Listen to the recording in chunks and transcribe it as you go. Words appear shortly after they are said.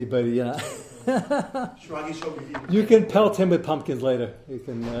But you can pelt him with pumpkins later. You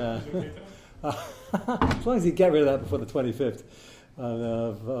can, as long as you get rid of that before the 25th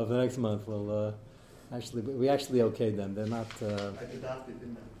of the next month. We'll we actually okayed them. They're not.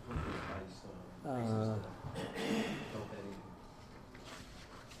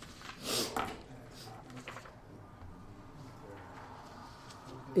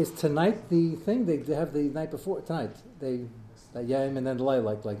 Is tonight the thing they have the night before tonight? That Yom and then the light,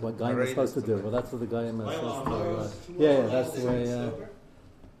 like what Goyim is supposed to do. Well, that's what the Goyim is supposed to do. Yeah, that's the way.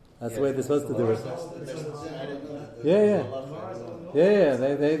 That's the way they're supposed to do it. Yeah.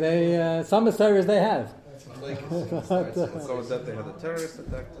 They some Messiahs they have. So that they had a terrorist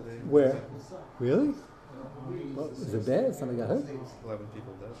attack today. Where? Really? Well, is it bad? Somebody got hurt? 11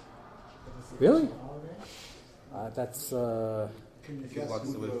 people dead. Really? That's. A few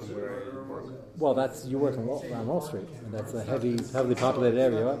blocks away from where I work. Well, you work on Wall Street, and that's a heavily populated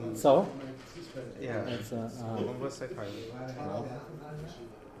area, right? So? Yeah. It's on West Side Highway. Well,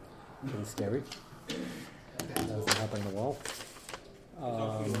 pretty scary. That doesn't happen on the wall.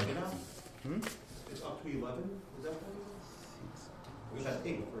 It's up to 11? Is that what it is? We had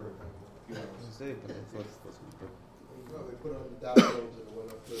 8 for a few hours. But I thought it was supposed to be perfect. Well, they put on the Dow Jones and it went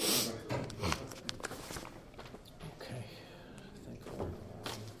up to. Okay. Okay.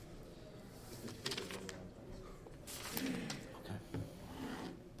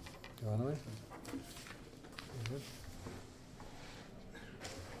 You on the way?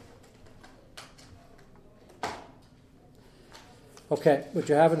 Okay, what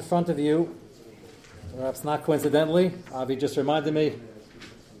you have in front of you, perhaps not coincidentally, Avi just reminded me,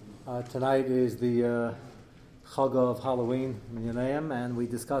 tonight is the Chag of Halloween in Yonayim, and we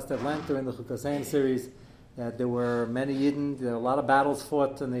discussed at length during the Chukasayim series that there were many Yidden, there were a lot of battles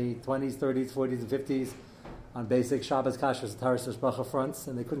fought in the 20s, 30s, 40s, and 50s on basic Shabbos, Kashrus, and Taras Bracha fronts,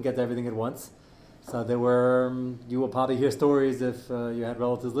 and they couldn't get to everything at once. So there were, you will probably hear stories if you had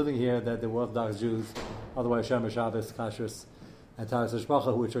relatives living here that there were Orthodox Jews, otherwise Shomer Shabbos, Kashrus, and Taras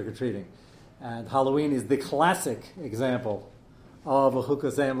Bracha who were trick-or-treating. And Halloween is the classic example of a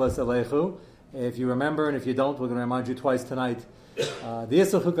Chukasayim L'Salechu. If you remember, and if you don't, we're going to remind you twice tonight. The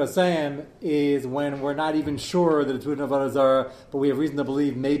Yisur Chukasayim is when we're not even sure that it's rooted in Avodah Zarah, but we have reason to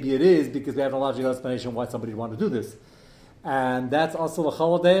believe maybe it is because we have a logical explanation why somebody would want to do this. And that's also the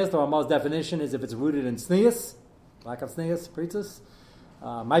Choladeis. The Ramah's definition is if it's rooted in Tznius, lack of Tznius, Pritzis,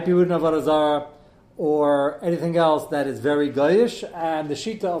 might be rooted in Avodah Zarah, or anything else that is very goyish. And the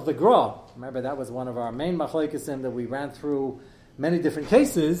Shita of the Gra, remember that was one of our main Machlokeisim that we ran through many different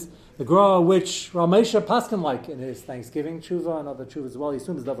cases. The Gra, which Ramesha Paskin like in his Thanksgiving tshuva and other tshuva as well, he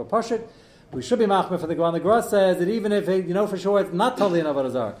assumes Davar Pashit. We should be machmir for the Gra. And the Gra says that even if you know for sure it's not totally an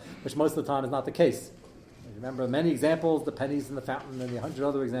Avodah Zarah, which most of the time is not the case. Remember many examples, the pennies in the fountain and the 100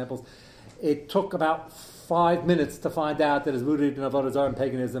 other examples. It took about 5 minutes to find out that it's rooted in Avodah Zarah and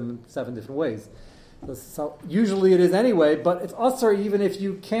paganism in 7 different ways. So usually it is anyway, but it's also even if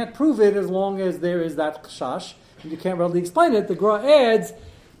you can't prove it, as long as there is that chashash, and you can't really explain it, the Gra adds,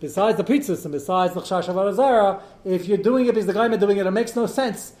 besides the pizzas and besides the chashash of Avodah Zarah, if you're doing it because the Goyim are doing it, it makes no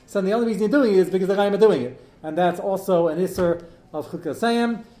sense. So the only reason you're doing it is because the Goyim are doing it. And that's also an Isser of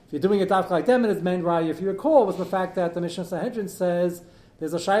Chukasayim. If you're doing it dafka like them, and its main raya, if you recall, was the fact that the Mishnah Sanhedrin says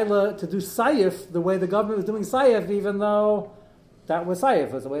there's a shayla to do sayif the way the government was doing sayif, even though that was sayif,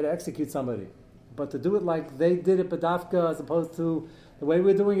 it was a way to execute somebody. But to do it like they did it badafka as opposed to the way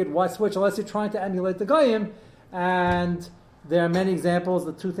we're doing it, why switch? Unless you're trying to emulate the Goyim. And there are many examples.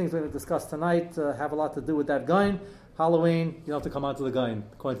 The 2 things we're going to discuss tonight have a lot to do with that Goyim. Halloween, you don't have to come on to the Goyim.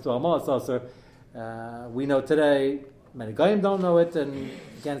 According to Amah Sasser, we know today, many Goyim don't know it, and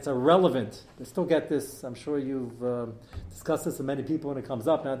again, it's irrelevant. They still get this. I'm sure you've discussed this with many people when it comes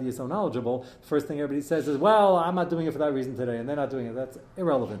up, now that you're so knowledgeable. The first thing everybody says is, well, I'm not doing it for that reason today, and they're not doing it. That's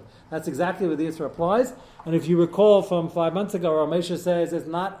irrelevant. That's exactly where the Yisra applies. And if you recall from 5 months ago, Ramesha says it's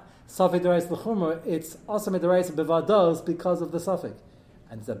not Safek Derais L'Chumra, it's also Derais Bevados because of the Safek.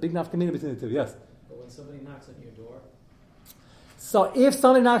 And it's a big enough community between the two, yes? But when somebody knocks on your door? So if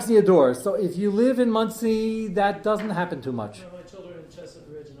somebody knocks on your door, so if you live in Muncie, that doesn't happen too much. You know, my children in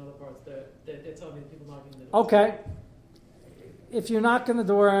Chesapeake Ridge and other parts, they tell me people knocking the door. Okay. If you knock on the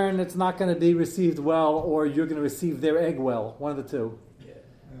door and it's not going to be received well, or you're going to receive their egg well, one of the two.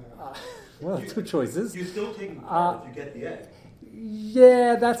 Yeah. Well, 2 choices. You're still taking part if you get the egg.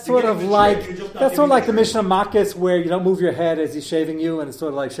 Yeah, that's sort of like the Mishnah Makis, where you don't move your head as he's shaving you, and it's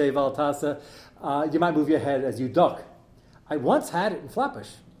sort of like shave al tasa. You might move your head as you duck. I once had it in Flatbush,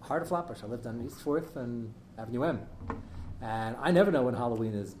 heart of Flatbush. I lived on East 4th and Avenue M. And I never know when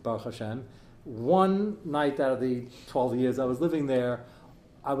Halloween is, Baruch Hashem. One night out of the 12 years I was living there,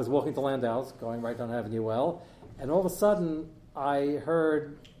 I was walking to Landau's, going right down Avenue L, and all of a sudden I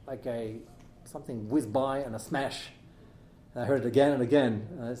heard like something whiz by and a smash. And I heard it again and again.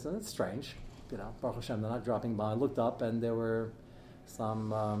 And I said, that's strange. Baruch Hashem, they're not dropping by. I looked up and there were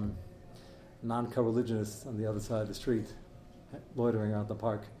some non-co-religionists on the other side of the street loitering around the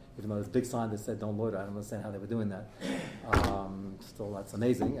park. Even though there's a big sign that said don't loiter. I don't understand how they were doing that. Still, that's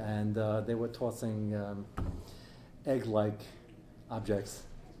amazing. And they were tossing egg-like objects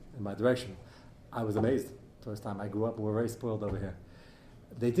in my direction. I was amazed. First time I grew up, we were very spoiled over here.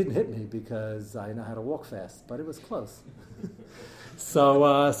 They didn't hit me because I know how to walk fast, but it was close. So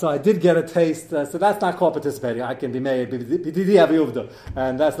I did get a taste. So that's not called participating. I can be made,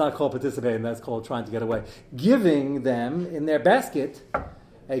 and that's not called participating. That's called trying to get away. Giving them in their basket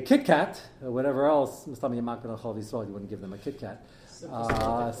a Kit Kat or whatever else. You wouldn't give them a Kit Kat.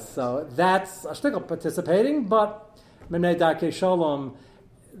 So that's a shtickle participating, but Memnei Darkei Shalom,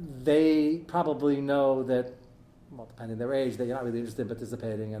 they probably know that, well, depending on their age, that you're not really interested in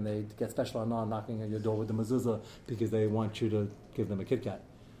participating, and they get special anon knocking on your door with the mezuzah because they want you to give them a Kit Kat.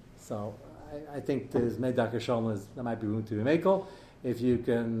 So I think there's Memnei Darkei Shalom, there might be room to be makel if you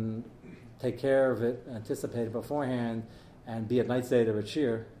can take care of it, anticipate it beforehand, and be at night Seder or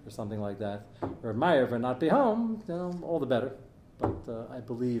cheer or something like that, or Mayev, or not be home, all the better. But I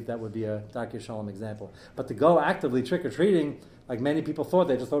believe that would be a Darkei Shalom example. But to go actively trick-or-treating, like many people thought,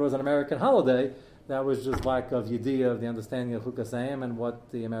 they just thought it was an American holiday, that was just lack of yediyah, of the understanding of Chukkas Hayim and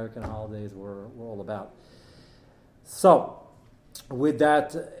what the American holidays were all about. So, with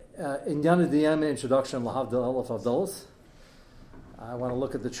that, in Yana Diyam introduction, Lahavdil Elef Avdolos, I want to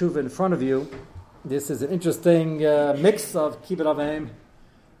look at the tshuva in front of you. This is an interesting mix of Kibbut Avim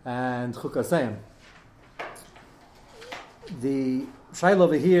and Chukkas Hayim. The shaila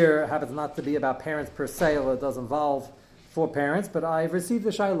over here happens not to be about parents per se, although it does involve four parents, but I've received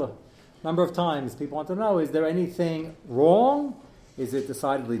the shaila a number of times. People want to know, is there anything wrong? Is it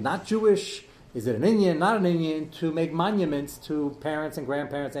decidedly not Jewish? Is it an Indian, not an Indian, to make monuments to parents and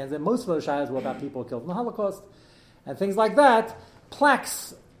grandparents? And most of those shailas were about people killed in the Holocaust and things like that.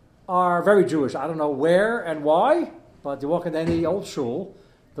 Plaques are very Jewish. I don't know where and why, but you walk into any old shul,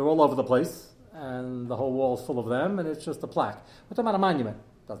 they're all over the place, and the whole wall is full of them, and it's just a plaque. We're talking about a monument.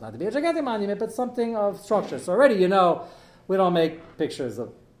 It doesn't have to be a gigantic monument, but something of structure. So already, we don't make pictures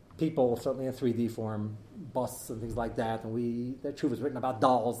of people, certainly in 3D form, busts and things like that, and the truth is written about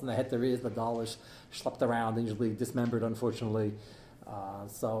dolls, and the heter is, the doll is schlepped around and usually dismembered, unfortunately.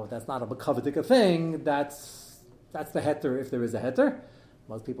 So that's not a covetic thing. That's the heter, if there is a heter.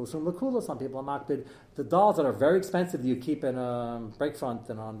 Most people assume lakula, some people are makbid. The dolls that are very expensive that you keep in a break front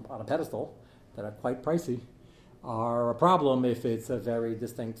and on a pedestal, that are quite pricey, are a problem if it's a very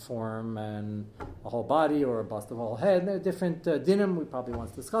distinct form and a whole body or a bust of a whole head. There are different dinim, we probably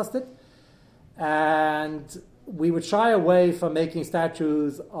once discussed it. And we would shy away from making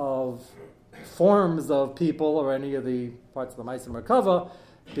statues of forms of people or any of the parts of the Ma'aser Merkava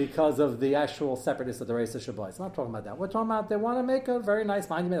because of the actual separateness of the Reisa Shabbat. So I'm not talking about that. We're talking about they want to make a very nice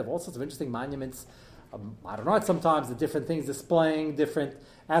monument of all sorts of interesting monuments. I don't know, sometimes the different things displaying different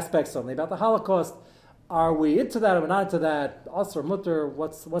aspects, certainly about the Holocaust. Are we into that? Are we not into that? Us or mutter?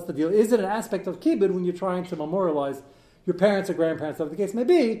 What's the deal? Is it an aspect of kibbud when you're trying to memorialize your parents or grandparents, whatever the case may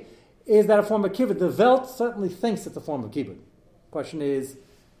be? Is that a form of kibbud? The Welt certainly thinks it's a form of kibbud. Question is,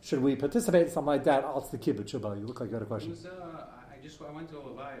 should we participate in something like that? It's the kibbud. Shabbat, you look like you had a question. I went to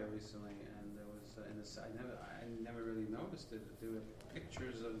Olavaya recently, and there was I never really noticed it. There were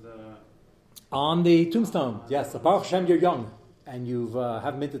pictures of the on the tombstone. Yes, Baruch Hashem, you're young, and you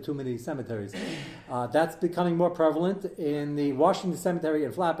haven't been to too many cemeteries. That's becoming more prevalent in the Washington Cemetery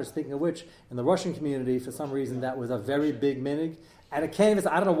in Flatbush. Speaking of which, in the Russian community, for some reason, that was a very big minig. And it came as,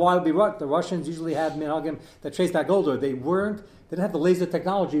 I don't know why it would be right. The Russians usually had minhagim that trace back older. They didn't have the laser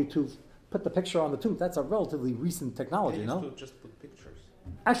technology to put the picture on the tomb. That's a relatively recent technology, They no? used to just put pictures.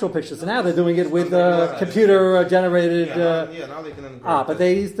 Actual pictures. So now they're doing it with computer-generated... now they can engrave but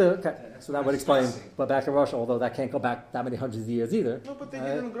they used to... Okay, so that would explain. But back in Russia, although that can't go back that many hundreds of years either. No, but they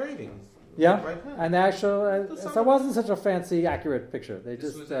did engraving. Yeah, Right now. and actually, so it wasn't such a fancy, accurate picture. They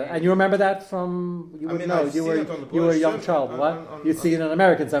just... and you remember that from... You would know. I've You seen it on the were a young Polish child. on- What? on- You'd see it in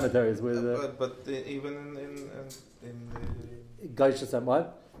American cemeteries with... But even in Geishes and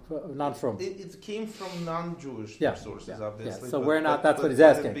what? Non-from. it came from non-Jewish Yeah, sources, yeah, obviously. yeah. So but- we're not. but- That's but what he's when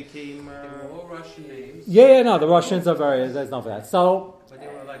asking. It became. They were all Russian names. Yeah, no, the Russians are very. There's no for that. So, But they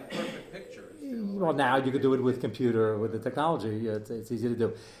were like perfect pictures. well, now you could do it with computer, with the technology. It's easy to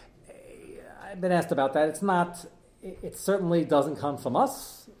do. I've been asked about that. It's not it certainly doesn't come from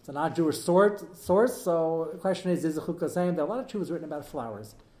us. It's a non-Jewish source. So the question is it Chukos Hayim? There are a lot of Jews written about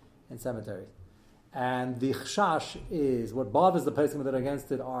flowers in cemeteries. And the chashash is, what bothers the person that are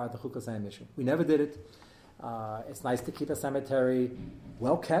against it are the Chukos Hayim issue. We never did it. It's nice to keep a cemetery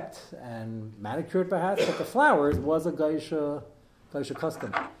well kept and manicured perhaps, but the flowers was a Gaisha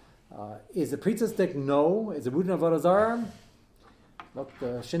custom. Is it priestess? No. Is it rooted in Avodah Zarah? Look,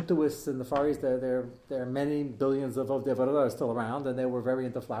 the Shintoists in the Far East, there are many billions of Avodah Zarah still around, and they were very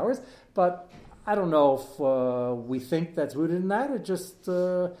into flowers. But I don't know if we think that's rooted in that, or just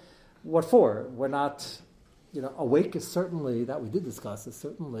what for? We're not, awake is certainly, that we did discuss, is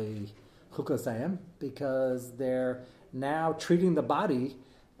certainly Chukos Hayim, because they're now treating the body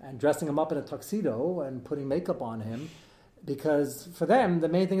and dressing him up in a tuxedo and putting makeup on him, because for them, the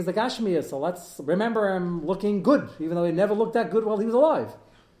main thing is the Gashmiya. So let's remember him looking good, even though he never looked that good while he was alive.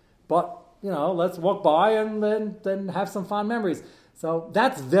 But, let's walk by and then have some fond memories. So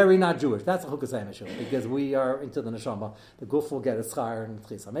that's very not Jewish. That's a Chukos Hayim issue, because we are into the Neshama. The Guf will get a schar and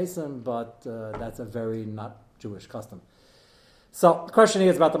Tchis HaMesim, but that's a very not Jewish custom. So the question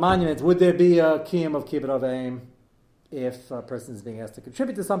is about the monuments. Would there be a kiyum of kibbut aveim if a person is being asked to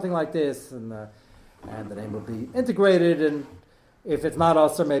contribute to something like this, and the name would be integrated, and if it's not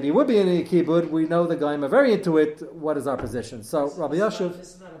us, or maybe it would be in the kibbut, we know the Goyim are very into it. What is our position? So Rabbi Yashiv...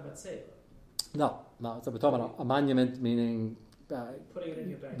 This is not a matzeva. No. So we're talking about a monument, meaning... putting it in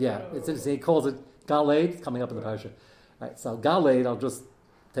your bag. Yeah, it's interesting. He calls it Galed. It's coming up in the parasha. Right, so Galed, I'll just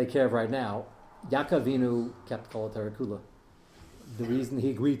take care of right now. Yaakov Avinu kept Kol Terakula. The reason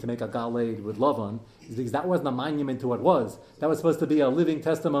he agreed to make a Galed with Lavan is because that wasn't a monument to what was. That was supposed to be a living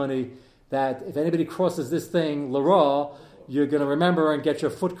testimony that if anybody crosses this thing, Lara, you're going to remember and get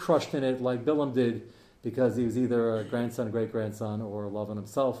your foot crushed in it like Bilam did, because he was either a grandson, great-grandson, or Lavan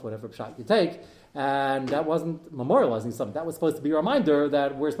himself, whatever shot you take. And that wasn't memorializing something. That was supposed to be a reminder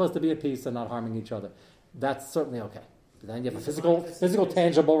that we're supposed to be at peace and not harming each other. That's certainly okay. But then you have a physical,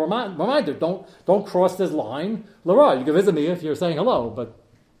 tangible reminder. Don't cross this line. Lara, you can visit me if you're saying hello, but...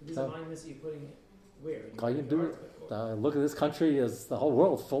 These are monuments you're putting where? All you do it. Look at this country, is the whole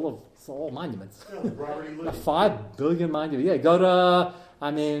world full of all monuments. 5 billion monuments. Yeah, go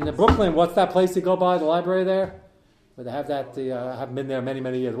to, Brooklyn, what's that place you go by, the library there? Where they have that, I haven't been there many,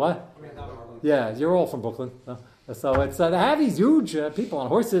 many years. What? Yeah, you're all from Brooklyn. So it's they have these huge people on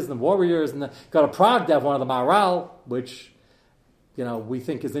horses and warriors, and go to Prague, they have one of the Maharal, which, we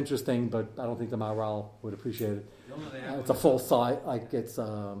think is interesting, but I don't think the Maharal would appreciate it. It's a full size, like it's,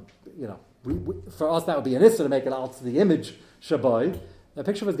 we, for us that would be an issue to make it out to the image Shabai. A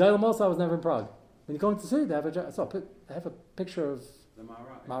picture of his Gailam also, I was never in Prague. When you're going to see, they have a picture of the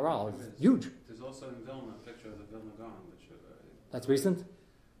Maharal. It's huge. There's also in Vilna a picture of the Vilna Gaon. That's recent?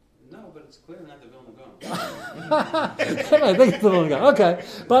 No, but it's clearly not the Vilna Gaon. I think it's the Vilna Gaon. Okay.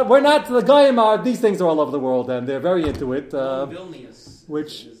 But we're not, the Goyim these things are all over the world, and they're very into it. Vilnius.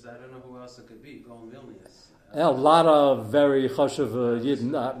 Which... I don't know who else it could be. Gaon Vilnius. A lot of very choshev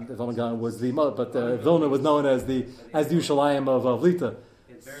Yidden. The Vilna Gaon was the, but Vilna was known as the Yerushalayim of Lita.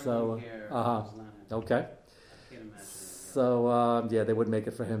 So, okay. I can't imagine. So they wouldn't make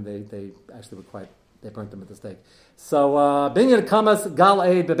it for him. They actually were they burnt him at the stake. So Binyan Kamas Gal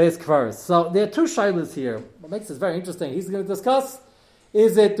Eid Bebeis Kvaris. So there are two shilas here. What makes this very interesting? He's going to discuss: do we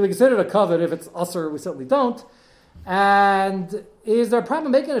consider it a covet? If it's usher, we certainly don't. And is there a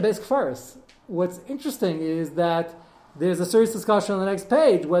problem making a Beis Kvaris? What's interesting is that there's a serious discussion on the next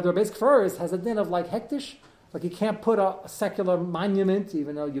page whether a Beis Kvaris has a din of like hektish, like you can't put a secular monument,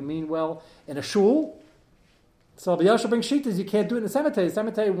 even though you mean well, in a shul. So B'Yasha brings shitas, you can't do it in a cemetery. The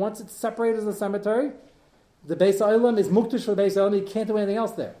cemetery, once it's separated as a cemetery, the Beis Olam is muktish for the Beis Olam, you can't do anything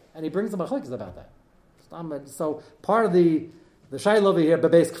else there. And he brings the machlokes about that. So part of the shayla over here,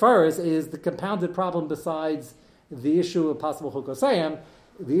 Bebeis Kfaris, is the compounded problem besides the issue of possible Chukos Hayim.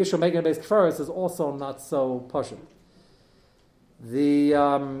 The issue of making a Beis Kfaris is also not so pashut.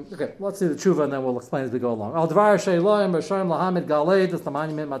 Okay, let's see the tshuva and then we'll explain as we go along. Al Dvar Sheiloim Rishayim Lahamid Galei, that's the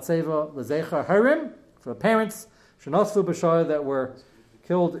monument Matseva Lezecha Harim, for parents, Shenosu B'Shar, that were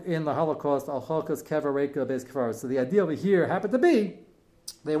killed in the Holocaust, Al Chalkas Kever Reika Beis Kfaris. So the idea over here happened to be,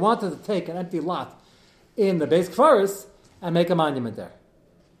 they wanted to take an empty lot in the Beis Kfaris and make a monument there.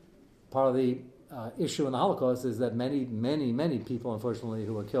 Part of the issue in the Holocaust is that many, many, many people, unfortunately,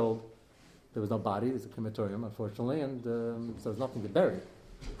 who were killed, there was no body, there's a crematorium, unfortunately, and so there's nothing to bury.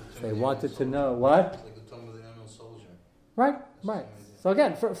 So they wanted to know what? Like the tomb of the unknown soldier. Right. So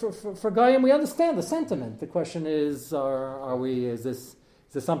again, for Goyim, we understand the sentiment. The question is, is this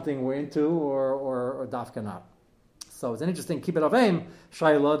something we're into or dafka not? So it's an interesting kibbut avim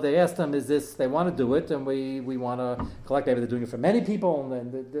shayla. They asked him, "Is this? They want to do it, and we want to collect. Maybe they're doing it for many people."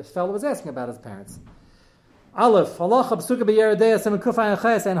 And then this fellow was asking about his parents. Aleph halacha b'suka b'yeredeya semen kufay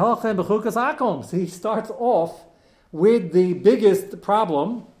ches and hochem b'chukas akom. So he starts off with the biggest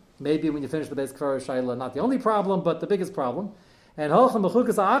problem. Maybe when you finish the base kfar shayla, not the only problem, but the biggest problem. And hochem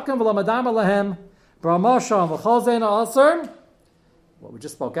b'chukas akom v'lamadam alahem b'ramasham v'cholzeina aser. What we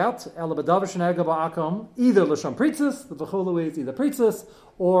just spoke out, either l'sham pritzis, the v'chulu is either pritzis,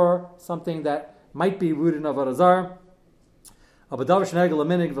 or something that might be rooted in avodah zarah. Which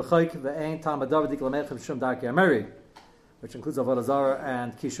includes avodah zarah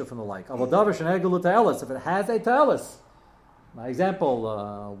and kishuf and the like. If it has a ta'elis. My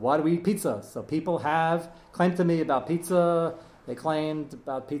example, why do we eat pizza? So people have claimed to me about pizza. They claimed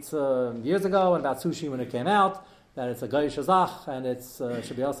about pizza years ago and about sushi when it came out, that it's a goy shazach and it's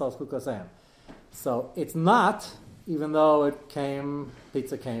should be also chukosayim. So it's not, even though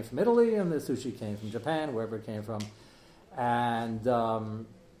pizza came from Italy and the sushi came from Japan, wherever it came from, and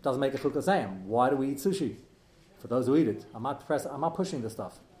doesn't make a chukosayim. Why do we eat sushi? For those who eat it, I'm not pushing this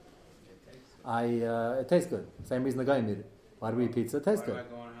stuff. It tastes good. Same reason the guy made it. Why do we eat pizza? It tastes good. Why do I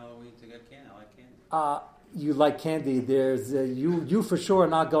go on Halloween to get candy? I like candy. You like candy. There's you for sure are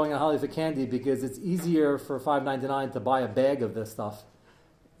not going on Halloween for candy because it's easier for $5.99 to buy a bag of this stuff.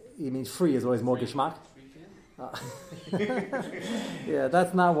 You mean free is always more geschmack? Yeah,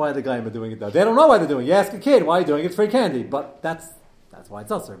 that's not why the guy are doing it though. They don't know why they're doing it. You ask a kid why are you doing it, it's free candy, but that's why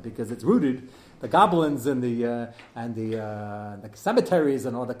it's usher, because it's rooted. The goblins and the cemeteries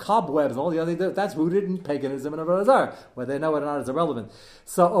and all the cobwebs and all the other things, that's rooted in paganism and avodah zarah. Whether they know it or not is irrelevant.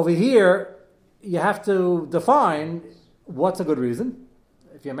 So over here, you have to define what's a good reason.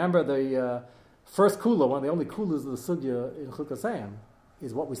 If you remember the first kula, one of the only kulas of the sugya in Chukasayim,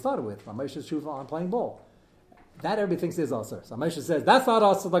 is what we started with, Moshe's Shuva on playing ball. That everybody thinks is asur. So Moshe says, that's not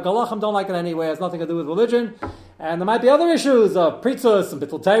asur, the Galachim don't like it anyway, it has nothing to do with religion, and there might be other issues of Pritzos and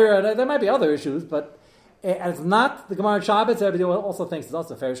Bittul Torah, there might be other issues, but it's not the Gemara Shabbos, everybody also thinks it's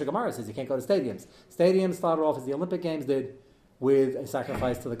also Farish Gemara says you can't go to stadiums. Stadiums started off as the Olympic Games did, with a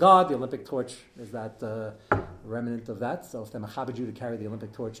sacrifice to the god. The Olympic torch is that remnant of that. So if they machabed you to carry the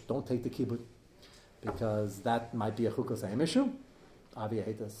Olympic torch, don't take the kibbut, because that might be a chukosayim issue. Avi, I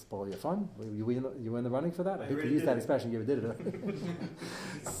hate to spoil your fun. You were in the running for that? I hate to use that expression. You ever did it.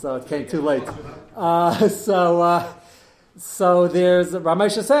 So it came too late. So there's,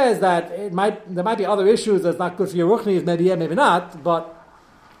 Ramesha says that there might be other issues that's not good for your ruchnis, maybe yeah, maybe not, but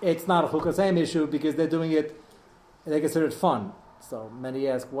it's not a chukosayim issue because they're doing it, they consider it fun. So many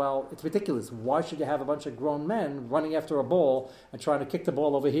ask, well, it's ridiculous. Why should you have a bunch of grown men running after a ball and trying to kick the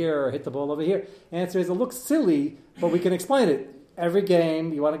ball over here or hit the ball over here? Answer is, it looks silly, but we can explain it. Every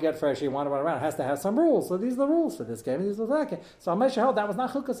game, you want to get fresh, you want to run around, it has to have some rules. So these are the rules for this game, and these are that game. So Amesha held that was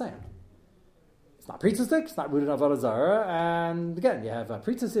not chukosayim. It's not priestess, it's not rooted in avodah zarah, and again, you have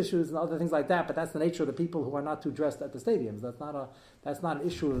priestess issues and other things like that, but that's the nature of the people who are not too dressed at the stadiums. That's not an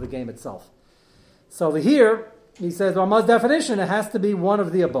issue of the game itself. So over here, he says, Ramah's definition, it has to be one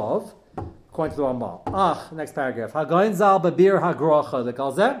of the above, according to the Ramah. Next paragraph. Hagoin zal babir hagrocha the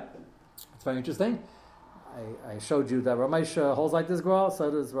kalzeh. It's very interesting. I showed you that Ramesh holds like this gra, so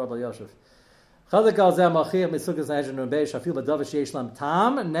does Rabbi Yosef. Chadek kalzeh machir misukas hajin nubei shafil b'davish yesh lam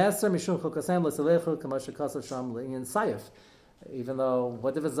tam neser mishum chukasem l'selechu k'mashe kasav sham l'inyan sayif. Even though,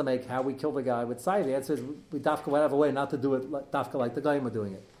 what difference does it make how we kill the guy with sayif? The answer is we dafka whatever way not to do it dafka like the guy were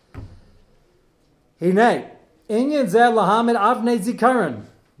doing it. Hinei. Inyan zeh lahamid avnei zikaron,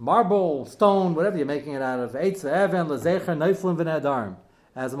 marble, stone, whatever you're making it out of, eitz ve'even lezecher neiflim v'nedarim,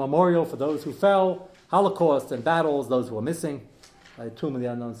 as a memorial for those who fell, Holocaust and battles, those who are missing, a tomb of the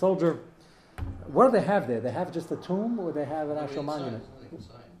unknown soldier. What do they have there? They have just a tomb, or they have an actual monument?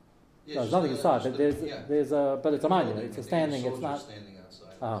 Yeah, no, there's nothing inside, but but it's a monument. It's a standing. It's not standing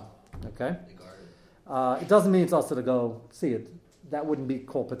outside. Okay. They guard it. It doesn't mean it's also to go see it. That wouldn't be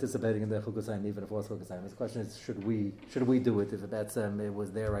called participating in the chukosayim, even if it was chukosayim. The question is, should we do it if that's it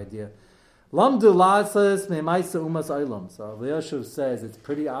was their idea? Lamdu lasas memaisa umas olam. So Yosef says it's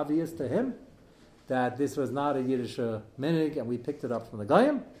pretty obvious to him that this was not a Yiddish minig, and we picked it up from the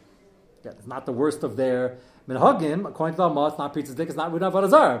Goyim. Yeah, it's not the worst of their minhagim. According to the Alma, it's not Pritzis Dik, it's not Rudaf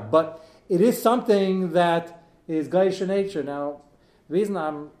Arazar, but it is something that is Goyish in nature. Now, the reason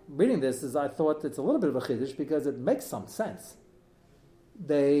I'm reading this is I thought it's a little bit of a chiddush because it makes some sense.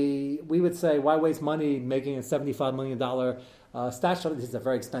 We would say, why waste money making a $75 million statue? These are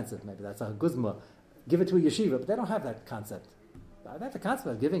very expensive. Maybe that's a guzma. Give it to a yeshiva, but they don't have that concept. They have the concept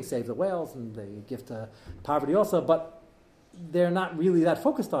of giving, save the whales, and they give to poverty also, but they're not really that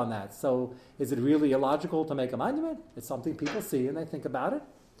focused on that. So is it really illogical to make a monument? It's something people see and they think about it.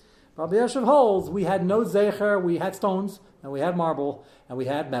 Rabbi Yashiv holds we had no zecher, we had stones, and we had marble, and we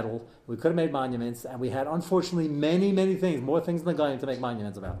had metal. We could have made monuments, and we had, unfortunately, many, many things, more things than the Goyim to make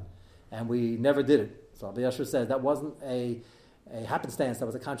monuments about. And we never did it. So Rabbi Yashiv says that wasn't a happenstance, that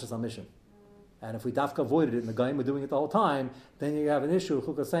was a conscious omission. And if we dafka avoided it, and the Goyim were doing it the whole time, then you have an issue,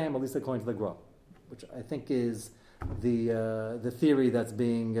 chukasayim, at least according to the Gra, which I think is the theory that's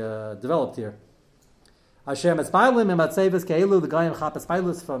being developed here. Hashem espailim and matzeves keilu the Goyim chap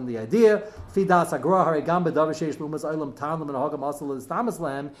espailus from the idea fidas agra harigam bedavar sheish lumas olam tanlim and hagam asal istamas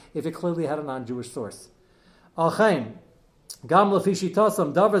lam if it clearly had a non-Jewish source. Alchaim gam lefishi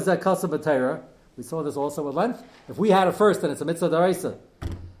tosam davar zeh kasam b'teira. We saw this also at length. If we had it first, then it's a mitzvah daraisa,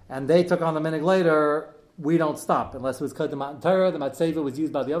 and they took on the minig later. We don't stop unless it was cut the Matan Torah. The Matzeva was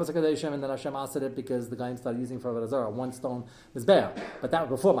used by the Avos HaKadoshim, and then Hashem asked it because the Goyim started using for Avodah Zarah, one stone mizbeah. But that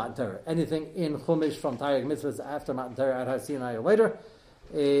was before Matan Torah. Anything in Chumash from Taryag mitzvahs after Matan Torah at Har Sinai or later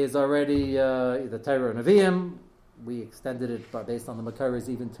is already either Torah or Nevi'im. We extended it based on the Makaras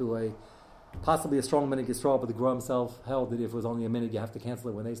even to possibly a strong minig Yisrael, but the Gra himself held that if it was only a minig, you have to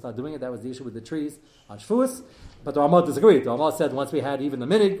cancel it when they start doing it. That was the issue with the trees on Shavuos. But the Ramah disagreed. The Ramah said once we had even the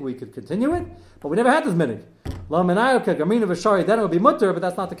minig, we could continue it, but we never had this minig. Lo menayok gamina v'shari, then it would be mutter, but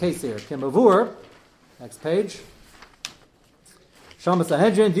that's not the case here. Kimavur, next page. Shamas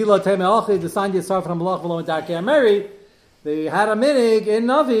Ahedrin, Dilo Teme'alchi, Desan Yisar from Malach V'lo and Darkei Mary. They had a minig in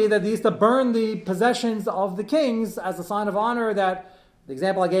Navi that they used to burn the possessions of the kings as a sign of honor. That the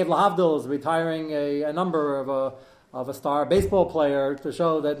example I gave, Lahavdil, is retiring a number of a star baseball player to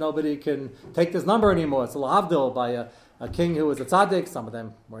show that nobody can take this number anymore. So Lahavdil by a king who was a tzaddik. Some of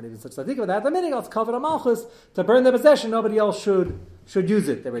them weren't even such tzaddik, but they had the minig, it's covered on Malchus, to burn their possession. Nobody else should use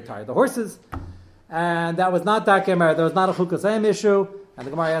it. They retired the horses. And that was not Darkei Mary. There was not a Chukasayim issue. And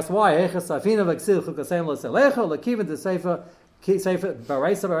the Gemara asks why. Baraisa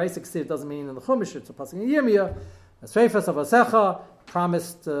doesn't mean in the Chumash, it's a pasuk in Yirmiyah. Sreifas of Asecha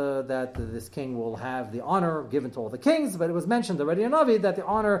promised that this king will have the honor given to all the kings, but it was mentioned already in Navi that the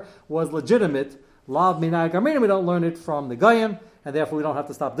honor was legitimate. Lav minay garmina, we don't learn it from the Goyim, and therefore we don't have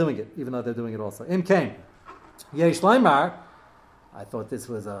to stop doing it, even though they're doing it also. Im Kain. Yesh Leimar, I thought this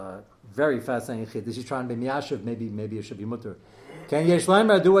was a very fascinating chid. This is trying to be miyashiv, maybe it should be mutter. Can Yesh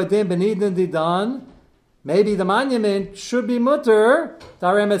Leimar do a din benidin didan? Maybe the monument should be mutter.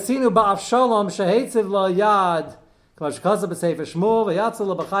 Daremesinu ba'af shalom shehetziv la yad. K'mashkaza b'sefer Shmuel v'yatzil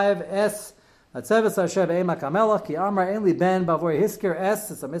l'b'chayev es atzeves Hashem be'ema kamelach ki amar enli ben b'avor hisker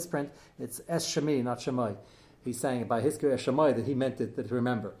es. It's a misprint. It's es shemi, not shemai. He's saying by hisker es shemai that he meant it to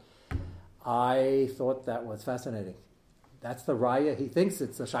remember. I thought that was fascinating. That's the raya. He thinks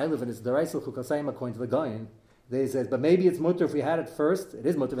it's a shaylev and it's deraisel chukasayim according to the Goyim. They said, but maybe it's mutter if we had it first. It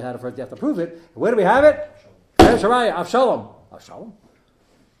is mutter if we had it first. You have to prove it. Where do we have it? Sharaya, Avshalom. Avshalom?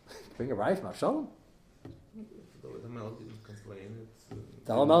 Bring a raya from Avshalom? The Mel didn't complain.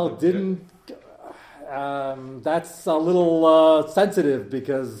 The Mel didn't. That's a little sensitive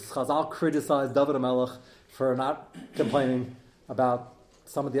because Chazal criticized David HaMelech for not complaining about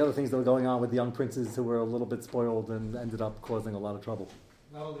some of the other things that were going on with the young princes who were a little bit spoiled and ended up causing a lot of trouble.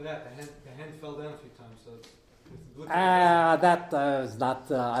 Not only that, the hand fell down a few times. So that is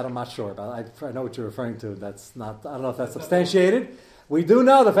not. I'm not sure about. I know what you're referring to. That's not. I don't know if that's substantiated. We do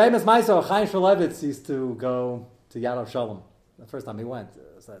know the famous Meiser Chaim Shmulevitz used to go to Yad Shalom. The first time he went,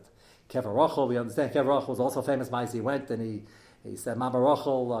 said Kever Rachel. We understand Kever Rachel was also a famous Meiser. He went and he said, Mama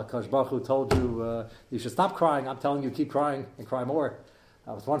Rachel, Kosh Baruch Hu told you you should stop crying. I'm telling you, keep crying and cry more.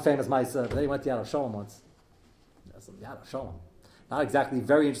 That was one famous Meiser. But then he went to Yad Shalom once. Yad Shalom. Not exactly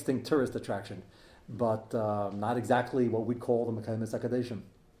very interesting tourist attraction, but not exactly what we'd call the Mekayim Sakadeshim.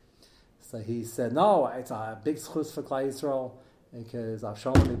 So he said, no, it's a big schus for Klai Yisrael, because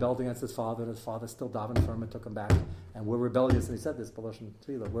Avshalom rebelled against his father, and his father still davened for him and took him back. And we're rebellious, and he said this, B'lashon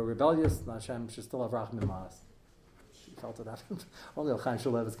Tefillah, we're rebellious, and Hashem should still have Rachmim Ma'as. He felt it that. Only Chaim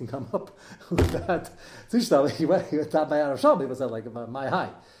Shmulevitz can come up with that. He went down by Avshalom, he was at like my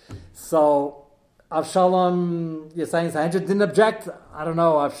high. So Avshalom, you're saying Sanhedrin didn't object? I don't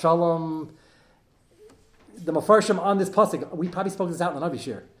know. Avshalom, the Mefarshim on this pasuk, we probably spoke this out in the Navi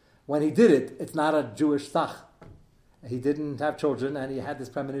Shir. When he did it, it's not a Jewish sach. He didn't have children, and he had this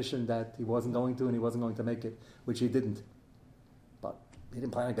premonition that he wasn't going to, and he wasn't going to make it, which he didn't. But he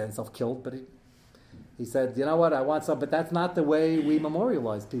didn't plan on getting himself killed, but he said, you know what, I want some, but that's not the way we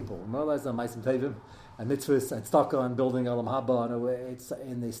memorialize people. We memorialize them, Maisim Tevim, and mitzvahs, and staka, and building Olam Haba, and it's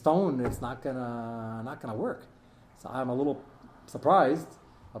in the stone, it's not gonna work. So I'm a little surprised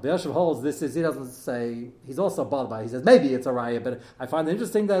Rabbi Yosef holds this is, he doesn't say, he's also bothered by it. He says maybe it's a raya, but I find it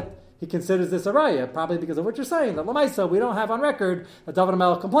interesting that he considers this a raya, probably because of what you're saying. That Lamaisa, we don't have on record that David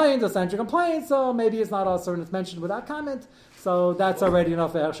HaMelech complains, that Sanhedrin complains, so maybe it's not us, and it's mentioned without comment. So that's already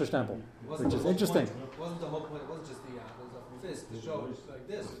enough for Hersher Stempel, which is interesting. Wasn't the whole point? It wasn't just the fist to show it's like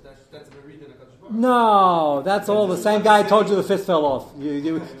this. But that's a read in a Kaddish Baruch. No, that's all. The same guy told you the fist fell off.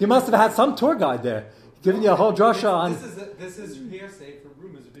 You must have had some tour guide there, giving you a whole drasha on. This is hearsay from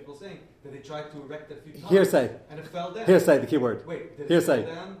rumors of people saying that they tried to erect it a few times. Hearsay. And it fell down. Hearsay, the key word. Wait, did Hearsay. it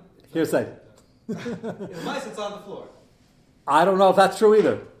fall down? Hearsay. In mice, it's on the floor. I don't know if that's true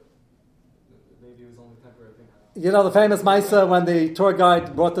either. Maybe it was only temporary thing. You know the famous Maisa when the tour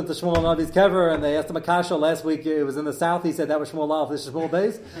guide brought them to Shmuel Navi's kever and they asked him a kasha last week. It was in the south. He said that was Shmuel Aleph, this is Shmuel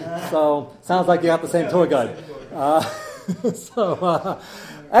Beis. So sounds like you got the same tour guide.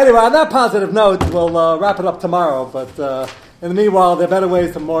 Anyway, on that positive note, we'll wrap it up tomorrow. But in the meanwhile, there are better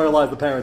ways to memorialize the parents.